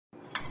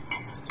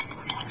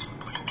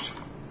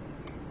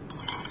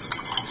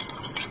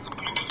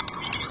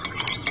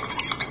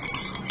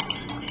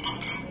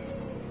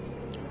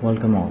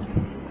Welcome all.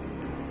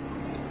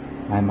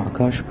 I'm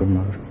Akash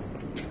Parmar.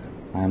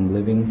 I'm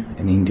living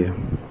in India.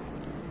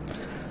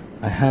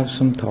 I have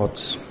some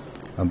thoughts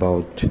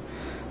about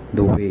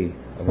the way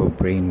our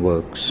brain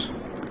works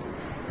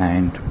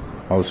and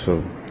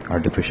also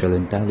artificial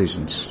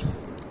intelligence.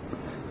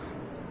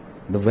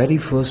 The very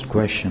first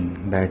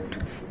question that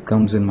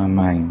comes in my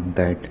mind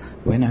that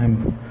when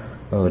I'm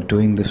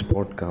doing this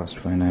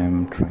podcast, when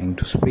I'm trying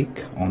to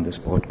speak on this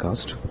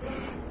podcast,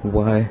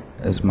 why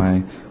is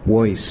my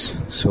voice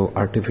so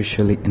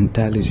artificially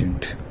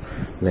intelligent?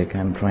 Like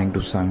I'm trying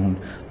to sound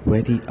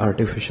very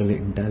artificially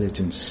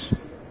intelligent.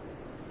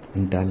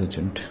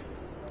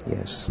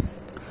 Yes.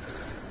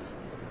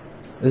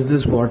 Is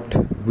this what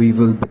we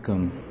will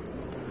become?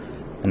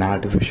 An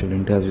artificial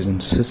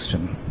intelligence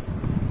system?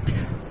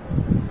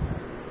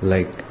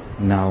 Like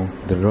now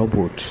the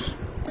robots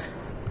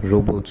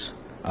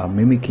are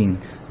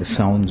mimicking the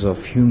sounds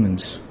of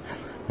humans,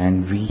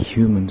 and we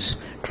humans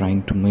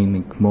trying to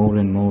mimic more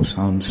and more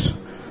sounds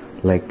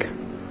like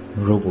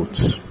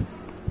robots,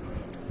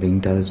 the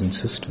intelligent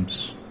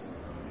systems.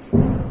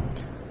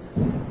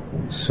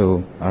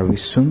 So are we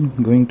soon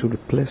going to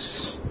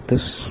replace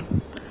this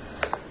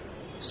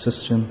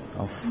system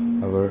of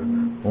our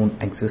own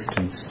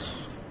existence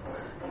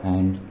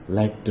and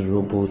let the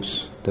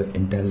robots, the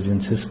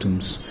intelligent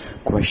systems,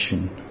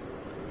 question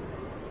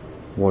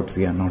what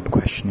we are not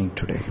questioning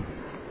today?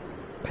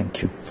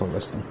 Thank you for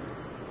listening.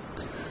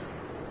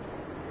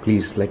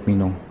 Please let me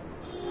know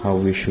how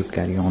we should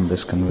carry on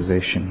this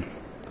conversation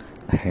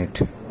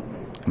ahead.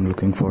 I'm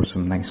looking for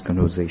some nice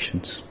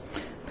conversations.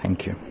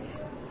 Thank you.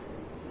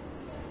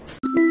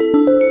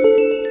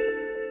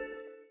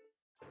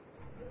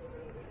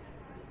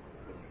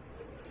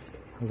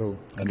 Hello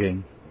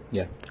again.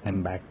 Yeah,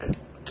 I'm back.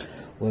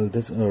 Well,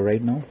 this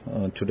right now,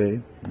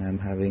 today, I'm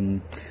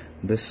having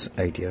this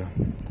idea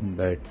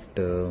that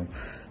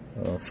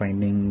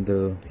finding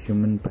the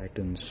human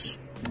patterns,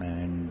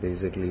 and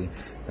basically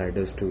that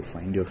is to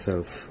find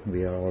yourself.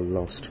 We are all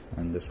lost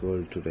in this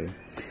world today,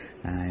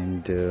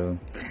 and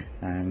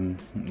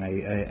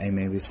I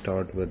maybe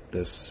start with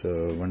this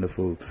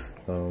wonderful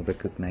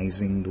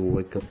recognizing the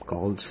wake-up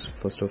calls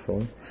first of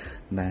all.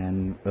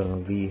 Then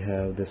we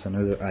have this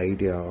another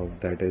idea of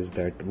that is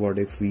that what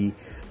if we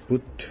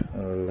put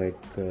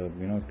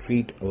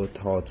treat our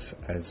thoughts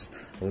as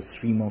a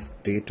stream of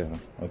data,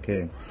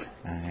 okay,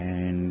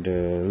 and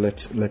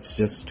let's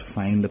just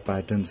find the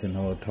patterns in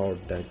our thought,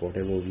 that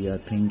whatever we are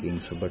thinking.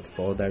 So but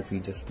for that we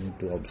just need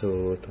to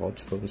observe our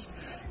thoughts first.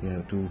 We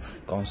have to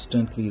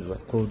constantly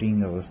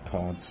recording our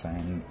thoughts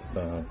and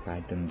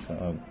patterns,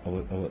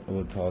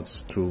 our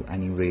thoughts through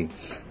any way,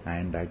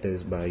 and that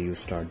is by you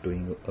start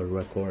doing a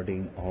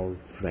recording or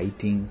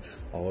writing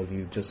or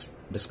you just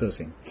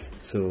discussing.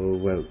 So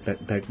well,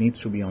 that needs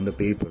to be on the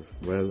paper.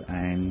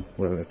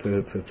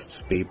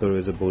 If paper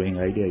is a boring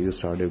idea, you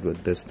started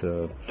with this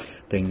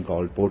thing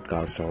called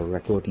podcast or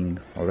recording,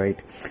 all right.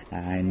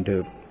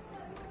 And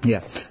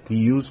we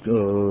use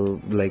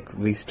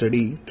we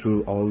study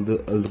through all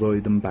the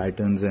algorithm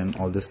patterns and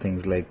all these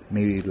things. Like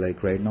maybe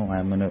like right now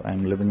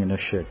I'm living in a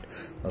shed,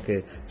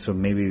 okay. So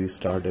maybe we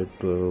started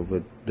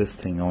with this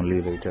thing only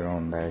later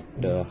on, that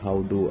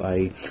how do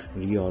I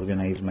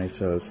reorganize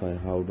myself,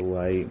 how do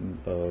I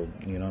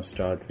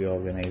start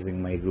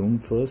reorganizing my room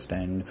first,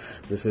 and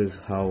this is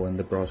how in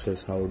the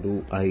process how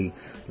do I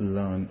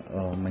learn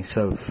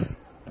myself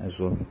as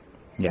well.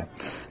 Yeah,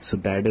 so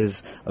that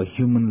is a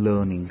human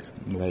learning,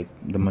 like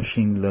the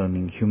machine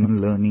learning, human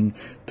learning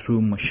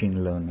through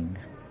machine learning.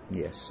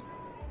 Yes,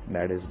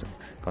 that is the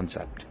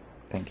concept.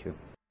 Thank you.